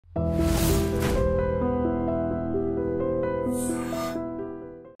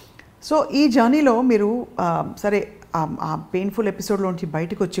So ఈ జర్నీలో మీరు సరే ఆ పెయిన్ఫుల్ ఎపిసోడ్లోంచి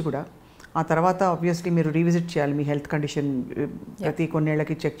బయటకు వచ్చి కూడా ఆ తర్వాత ఆబ్వియస్లీ మీరు రీవిజిట్ చేయాలి మీ హెల్త్ కండిషన్ ప్రతి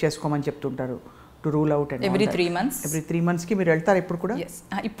కొన్నేళ్ళకి చెక్ చేసుకోమని చెప్తుంటారు to rule out and every 3 months every 3 monthsకి మీరు వెళ్తారు ఇప్పుడు కూడా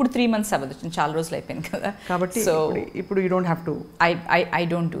ఇప్పుడు 3 months అవ్వదు చాలా రోజులు అయిపోయింది కదా కాబట్టి ఇప్పుడు you don't have to I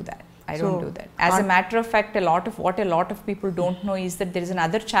don't do that. I don't do that. As a matter of fact, a lot of people don't know is that there is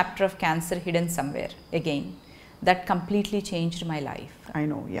another chapter of cancer hidden somewhere again that completely changed my life. I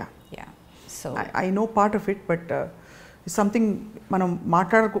know, yeah. Yeah. So I know part of it, but something మనం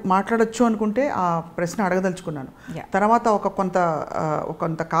మాట్లాడచ్చు అనుకుంటే ఆ ప్రశ్న అడగదలుచుకున్నాను. తర్వాత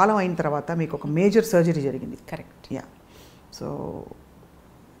కొంత కాలం అయిన తర్వాత మీకు ఒక మేజర్ సర్జరీ జరిగింది. Correct. Yeah. So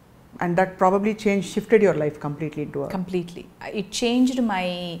and that probably shifted your life completely into completely. It changed my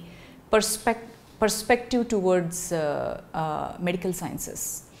perspective towards medical sciences,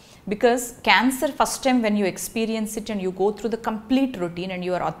 because cancer, first time when you experience it and you go through the complete routine and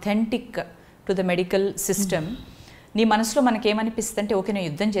you are authentic to the medical system, నీ మనసులో మనకేమనిపిస్తుంది అంటే okay నేను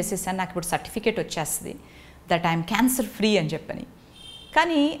యుద్ధం చేసేసాను, నాకు ఇప్పుడు certificate వచ్చేస్తుంది that I'm cancer free అని చెప్పని.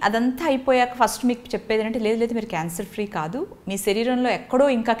 కానీ అదంతా అయిపోయాక ఫస్ట్ మీకు చెప్పేది అంటే లేదు మీరు క్యాన్సర్ ఫ్రీ కాదు, మీ శరీరంలో ఎక్కడో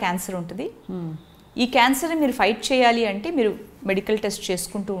ఇంకా క్యాన్సర్ ఉంటుంది. ఈ క్యాన్సర్ని మీరు ఫైట్ చేయాలి అంటే మీరు మెడికల్ టెస్ట్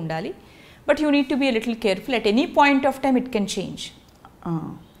చేసుకుంటూ ఉండాలి. But you need to be little careful. At any point of time it can change.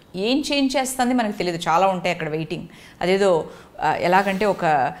 ఏం చేంజ్ చేస్తుంది మనకు తెలియదు, చాలా ఉంటాయి అక్కడ వెయిటింగ్. అదేదో ఎలాగంటే ఒక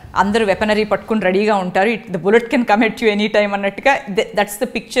అందరూ వెపనరీ పట్టుకుని రెడీగా ఉంటారు, the bullet can come at you any time అన్నట్టుగా. That's the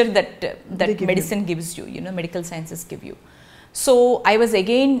picture that medicine gives you, medical sciences give you. So I was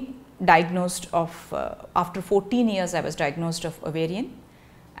again diagnosed of after 14 years I was diagnosed of ovarian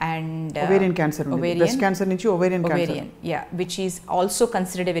and ovarian cancer, breast cancer nunchi ovarian cancer, yeah, which is also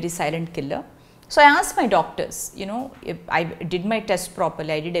considered a very silent killer. So I asked my doctors, if I did my test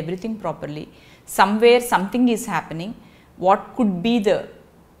properly, I did everything properly, somewhere something is happening, what could be the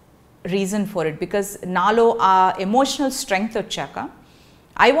reason for it? Because nalo emotional strength vachaka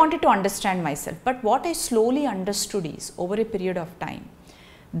I wanted to understand myself, but what I slowly understood is over a period of time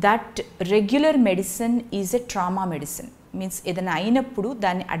that regular medicine is a trauma medicine. Means edaina ainappudu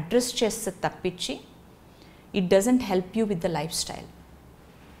danni address cheste tappichi it doesn't help you with the lifestyle.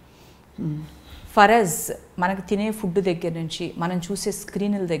 For us manaku tine food దగ్గర నుంచి మనం చూసే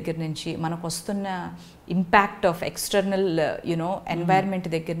స్క్రీన్ల దగ్గర నుంచి మనకు వస్తున్న impact of external environment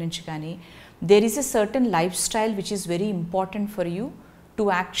దగ్గర నుంచి కానీ there is a certain lifestyle which is very important for you to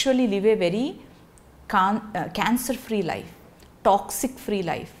actually live a very cancer-free life, toxic-free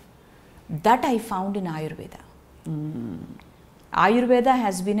life. That I found in Ayurveda. Ayurveda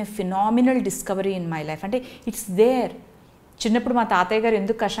has been a phenomenal discovery in my life. And it's there. చిన్నప్పుడు మా తాతయ్య గారు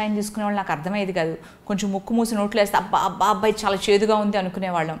ఎందుకు కషాయం తీసుకునేవాళ్ళు నాకు అర్థమయ్యేది కాదు. కొంచెం ముక్కు మూసి నోట్లో వేస్తే అబ్బాయి చాలా చేదుగా ఉంది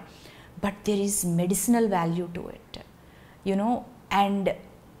అనుకునేవాళ్ళం. But there is medicinal value to it, and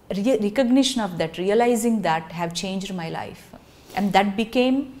recognition of that, realising that have changed my life. And that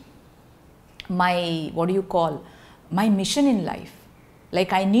became my, my mission in life.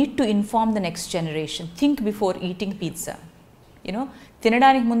 Like I need to inform the next generation. Think before eating pizza.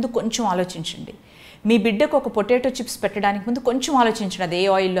 తినడానికి ముందు కొంచెం ఆలోచించండి. మీ బిడ్డకు ఒక potato chips పెట్టడానికి ముందు కొంచెం ఆలోచించండి అది ఏ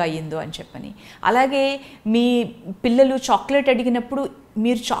ఆయిల్లో అయ్యిందో అని చెప్పని. అలాగే మీ పిల్లలు చాక్లెట్ అడిగినప్పుడు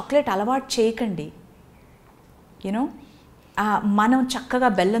మీరు చాక్లెట్ అలవాటు చేయకండి. మనం చక్కగా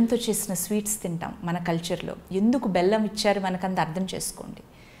బెల్లంతో చేసిన స్వీట్స్ తింటాం మన కల్చర్లో. ఎందుకు బెల్లం ఇచ్చారు మనకంత అర్థం చేసుకోండి.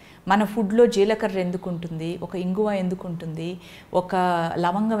 మన ఫుడ్లో జీలకర్ర ఎందుకు ఉంటుంది, ఒక ఇంగువ ఎందుకు ఉంటుంది, ఒక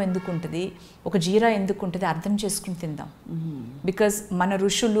లవంగం ఎందుకు ఉంటుంది, ఒక జీరా ఎందుకు ఉంటుంది అర్థం చేసుకుని తిందాం. బికాజ్ మన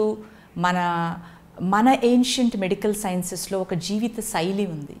ఋషులు మన ఏన్షియంట్ మెడికల్ సైన్సెస్లో ఒక జీవిత శైలి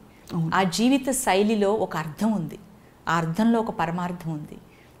ఉంది. ఆ జీవిత శైలిలో ఒక అర్థం ఉంది, ఆ అర్థంలో ఒక పరమార్థం ఉంది.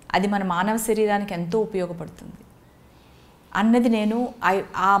 అది మన మానవ శరీరానికి ఎంతో ఉపయోగపడుతుంది అన్నది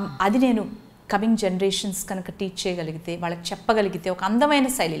నేను కమింగ్ జనరేషన్స్ కనుక టీచ్ చేయగలిగితే, వాళ్ళకి చెప్పగలిగితే ఒక అందమైన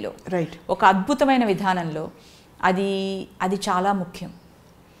శైలిలో, ఒక అద్భుతమైన విధానంలో అది చాలా ముఖ్యం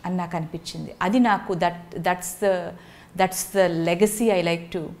అని నాకు అనిపించింది. అది నాకు that's the legacy I like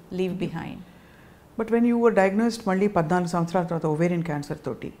to leave behind. But when you were diagnosed మళ్ళీ 14 సంవత్సరాల తర్వాత ఓవేరియన్ క్యాన్సర్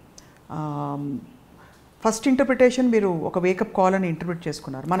తోటి, ఫస్ట్ ఇంటర్ప్రిటేషన్ మీరు ఒక వేకప్ కాల్ అని ఇంటర్ప్రిట్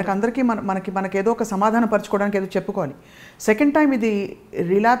చేసుకున్నారు. మనకందరికీ మనకి ఏదో ఒక సమాధానం పరచుకోవడానికి ఏదో చెప్పుకోవాలి. సెకండ్ టైం ఇది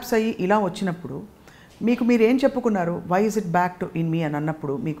రిలాప్స్ అయ్యి ఇలా వచ్చినప్పుడు మీరు ఏం చెప్పుకున్నారు? Why is it back to in me అని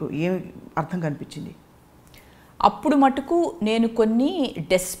అన్నప్పుడు మీకు ఏం అర్థం కనిపించింది? అప్పుడు మటుకు నేను కొన్ని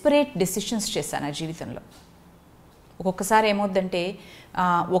డెస్పరేట్ డెసిషన్స్ చేశాను ఆ జీవితంలో. ఒక్కొక్కసారి ఏమవుద్దంటే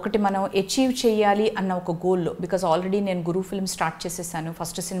ఒకటి మనం అచీవ్ చేయాలి అన్న ఒక గోల్లో, బికాజ్ ఆల్రెడీ నేను గురు ఫిల్మ్ స్టార్ట్ చేసేసాను,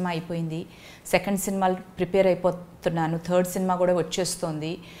 ఫస్ట్ సినిమా అయిపోయింది, సెకండ్ సినిమా ప్రిపేర్ అయిపోతున్నాను, థర్డ్ సినిమా కూడా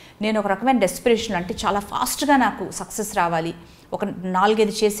వచ్చేస్తుంది. నేను ఒక రకమైన డెస్పిరేషన్, అంటే చాలా ఫాస్ట్గా నాకు సక్సెస్ రావాలి, ఒక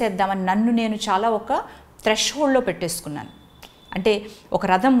 4-5 చేసేద్దామని నన్ను నేను చాలా ఒక థ్రెష్-హోల్డ్లో పెట్టేసుకున్నాను. అంటే ఒక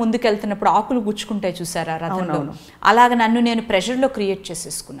రథం ముందుకెళ్తున్నప్పుడు ఆకులు గుచ్చుకుంటాయి చూసారా రథంలో, అలాగ నన్ను నేను ప్రెషర్లో క్రియేట్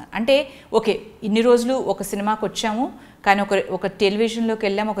చేసేసుకున్నాను. అంటే ఓకే, ఇన్ని రోజులు ఒక సినిమాకి వచ్చాము, కానీ ఒక టెలివిజన్లోకి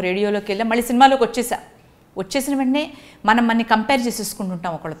వెళ్ళాము, ఒక రేడియోలోకి వెళ్ళాం, మళ్ళీ సినిమాలోకి వచ్చేసిన వెంటనే మనని కంపేర్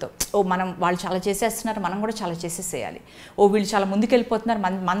చేసేసుకుంటుంటాం ఒకళ్ళతో. వాళ్ళు చాలా చేసేస్తున్నారు, మనం కూడా చాలా చేసేసేయాలి, వీళ్ళు చాలా ముందుకు వెళ్ళిపోతున్నారు,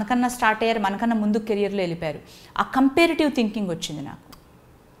 మనకన్నా స్టార్ట్ అయ్యారు, మనకన్నా ముందుకు కెరియర్లో వెళ్ళిపోయారు. ఆ కంపేరిటివ్ థింకింగ్ వచ్చింది నాకు.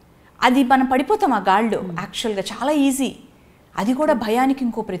 అది మనం పడిపోతాం ఆ గాల్లో. యాక్చువల్గా చాలా ఈజీ, అది కూడా భయానికి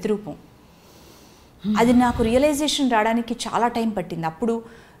ఇంకో ప్రతిరూపం. అది నాకు రియలైజేషన్ రావడానికి చాలా టైం పట్టింది. అప్పుడు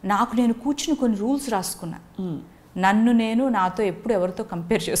నాకు నేను కూర్చుని కొన్ని రూల్స్ రాసుకున్నా. నన్ను నేను నాతో ఎప్పుడు ఎవరితో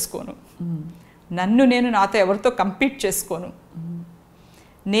కంపేర్ చేసుకోను, నన్ను నేను నాతో ఎవరితో కంపీట్ చేసుకోను,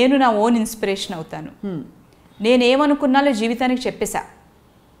 నేను నా ఓన్ ఇన్స్పిరేషన్ అవుతాను, నేనేమనుకున్నాలో జీవితానికి చెప్పేశా,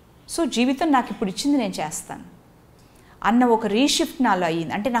 సో జీవితం నాకు ఇప్పుడు ఇచ్చింది నేను చేస్తాను అన్న ఒక రీషిఫ్ట్ నాలో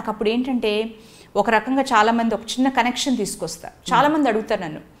అయ్యింది. అంటే నాకు అప్పుడు ఏంటంటే ఒక రకంగా చాలామంది ఒక చిన్న కనెక్షన్ తీసుకొస్తారు. చాలామంది అడుగుతారు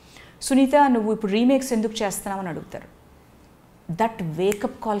నన్ను, సునీత నువ్వు ఇప్పుడు రీమేక్స్ ఎందుకు చేస్తున్నావు అని అడుగుతారు. That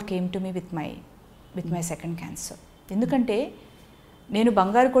wake up call came to me with my second cancer. ఎందుకంటే నేను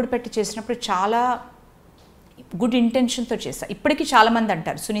బంగారు కోడిపెట్టి చేసినప్పుడు చాలా గుడ్ ఇంటెన్షన్తో చేశా. ఇప్పటికీ చాలామంది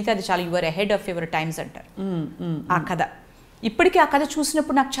అంటారు, సునీత అది చాలా your ahead of your times అంటారు. ఆ కథ ఇప్పటికీ ఆ కథ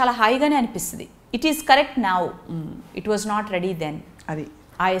చూసినప్పుడు నాకు చాలా హాయిగానే అనిపిస్తుంది. It is correct now, it was not ready then. అది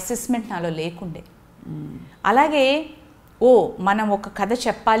ఆ అసెస్మెంట్ నాలో లేకుండే. అలాగే మనం ఒక కథ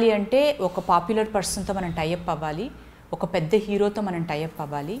చెప్పాలి అంటే ఒక పాపులర్ పర్సన్తో మనం టైఅప్ అవ్వాలి, ఒక పెద్ద హీరోతో మనం టైఅప్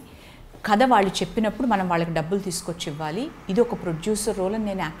అవ్వాలి, కథ వాళ్ళు చెప్పినప్పుడు మనం వాళ్ళకి డబ్బులు తీసుకొచ్చి ఇవ్వాలి. ఇది ఒక ప్రొడ్యూసర్ రోల్ అని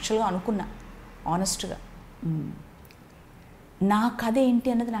నేను యాక్చువల్గా అనుకున్నా. ఆనెస్ట్గా నా కథ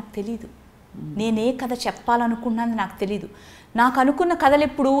ఏంటి అన్నది నాకు తెలీదు, నేనే కథ చెప్పాలనుకున్నది నాకు తెలీదు. నాకు అనుకున్న కథలు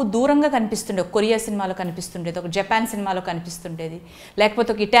ఎప్పుడు దూరంగా కనిపిస్తుండే. ఒక కొరియా సినిమాలో కనిపిస్తుండేది, ఒక జపాన్ సినిమాలో కనిపిస్తుండేది, లేకపోతే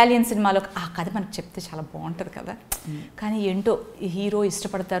ఒక ఇటాలియన్ సినిమాలో ఆ కథ మనకు చెప్తే చాలా బాగుంటుంది కదా, కానీ ఏంటో ఈ హీరో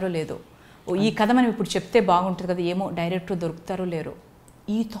ఇష్టపడతారో లేదో, ఈ కథ మనం ఇప్పుడు చెప్తే బాగుంటుంది కదా, ఏమో డైరెక్టర్ దొరుకుతారో లేరో,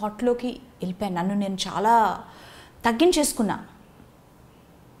 ఈ థాట్లోకి వెళ్ళిపోయాను. నన్ను నేను చాలా తగ్గించేసుకున్నా.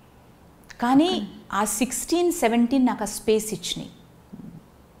 కానీ ఆ 16-17 నాకు ఆ స్పేస్ ఇచ్చినాయి.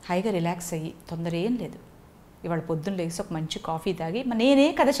 హాయిగా రిలాక్స్ అయ్యి, తొందర ఏం లేదు, ఇవాళ పొద్దున్న లేసి ఒక మంచి కాఫీ తాగి నేనే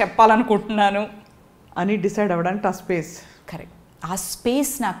కథ చెప్పాలనుకుంటున్నాను అని డిసైడ్ అవ్వడానికి ఆ స్పేస్ కరెక్ట్. ఆ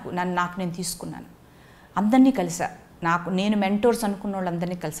స్పేస్ నాకు నేను తీసుకున్నాను. అందరినీ కలిసా, నేను మెంటోర్స్ అనుకున్న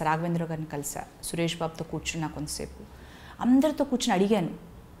వాళ్ళందరినీ కలిసా, రాఘవేంద్ర గారిని కలిసా, సురేష్ బాబుతో కూర్చున్నా కొంతసేపు, అందరితో కూర్చుని అడిగాను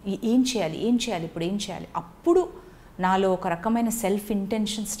ఏం చేయాలి ఇప్పుడు ఏం చేయాలి. అప్పుడు నాలో ఒక రకమైన సెల్ఫ్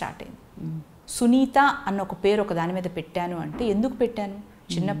ఇంటెన్షన్ స్టార్ట్ అయింది. సునీత అన్న ఒక పేరు ఒక దాని మీద పెట్టాను అంటే ఎందుకు పెట్టాను,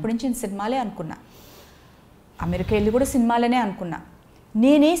 చిన్నప్పటి నుంచి నేను సినిమాలే అనుకున్నా, అమెరికా వెళ్ళి కూడా సినిమాలనే అనుకున్నా,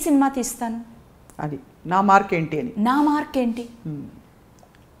 నేనే సినిమా తీస్తాను, అది నా మార్క్ ఏంటి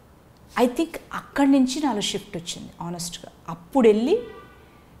ఐ థింక్ అక్కడి నుంచి నాలో షిఫ్ట్ వచ్చింది ఆనెస్ట్గా. అప్పుడు వెళ్ళి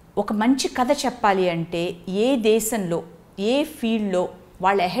ఒక మంచి కథ చెప్పాలి అంటే ఏ దేశంలో ఏ ఫీల్డ్లో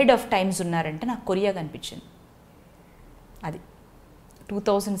వాళ్ళు అహెడ్ ఆఫ్ టైమ్స్ ఉన్నారంటే నాకు కొరియా కనిపించింది. అది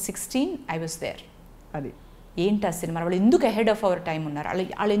 2016 ఐ వాజ్ దేర్. అది ఏంటి ఆ సినిమా, వాళ్ళు ఎందుకు అహెడ్ ఆఫ్ అవర్ టైం ఉన్నారు,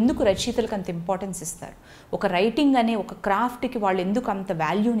 వాళ్ళు ఎందుకు రచయితలకు అంత ఇంపార్టెన్స్ ఇస్తారు, ఒక రైటింగ్ అనే ఒక క్రాఫ్ట్కి వాళ్ళు ఎందుకు అంత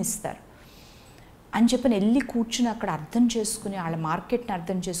వాల్యూని ఇస్తారు అని చెప్పని వెళ్ళి కూర్చుని అక్కడ అర్థం చేసుకుని, వాళ్ళ మార్కెట్ని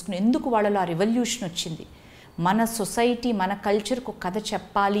అర్థం చేసుకుని, ఎందుకు వాళ్ళలో ఆ రెవల్యూషన్ వచ్చింది, మన సొసైటీ మన కల్చర్కి ఒక కథ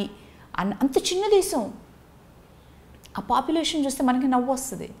చెప్పాలి అంత చిన్న దేశం, ఆ పాపులేషన్ చూస్తే మనకి నవ్వు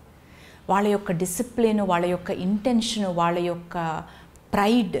వస్తుంది. వాళ్ళ యొక్క డిసిప్లిన్, వాళ్ళ యొక్క ఇంటెన్షన్, వాళ్ళ యొక్క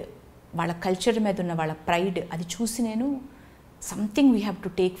ప్రైడ్, వాళ్ళ కల్చర్ మీద ఉన్న వాళ్ళ ప్రైడ్, అది చూసి నేను something we have to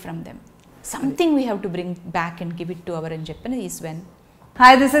take from them, something we have to bring back and give it to our అని చెప్పిన is when.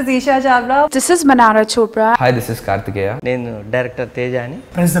 Hi, this is Isha Chavla. This is Manara Chopra. Hi, this is Kartikeya. నేను director తేజాని.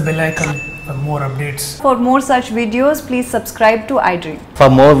 Press the bell icon for more updates. For more such videos, please subscribe to iDream. For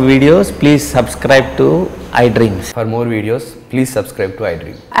more videos, please subscribe to iDream. For more videos, please subscribe to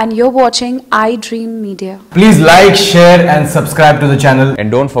iDream. And you're watching iDream Media. Please like, share and subscribe to the channel. And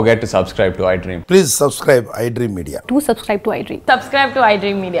don't forget to subscribe to iDream. Please subscribe iDream Media. Do subscribe to iDream. Subscribe to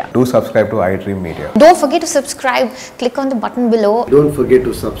iDream Media. Do subscribe to iDream Media. Don't forget to subscribe. Click on the button below. Don't forget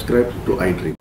to subscribe to iDream.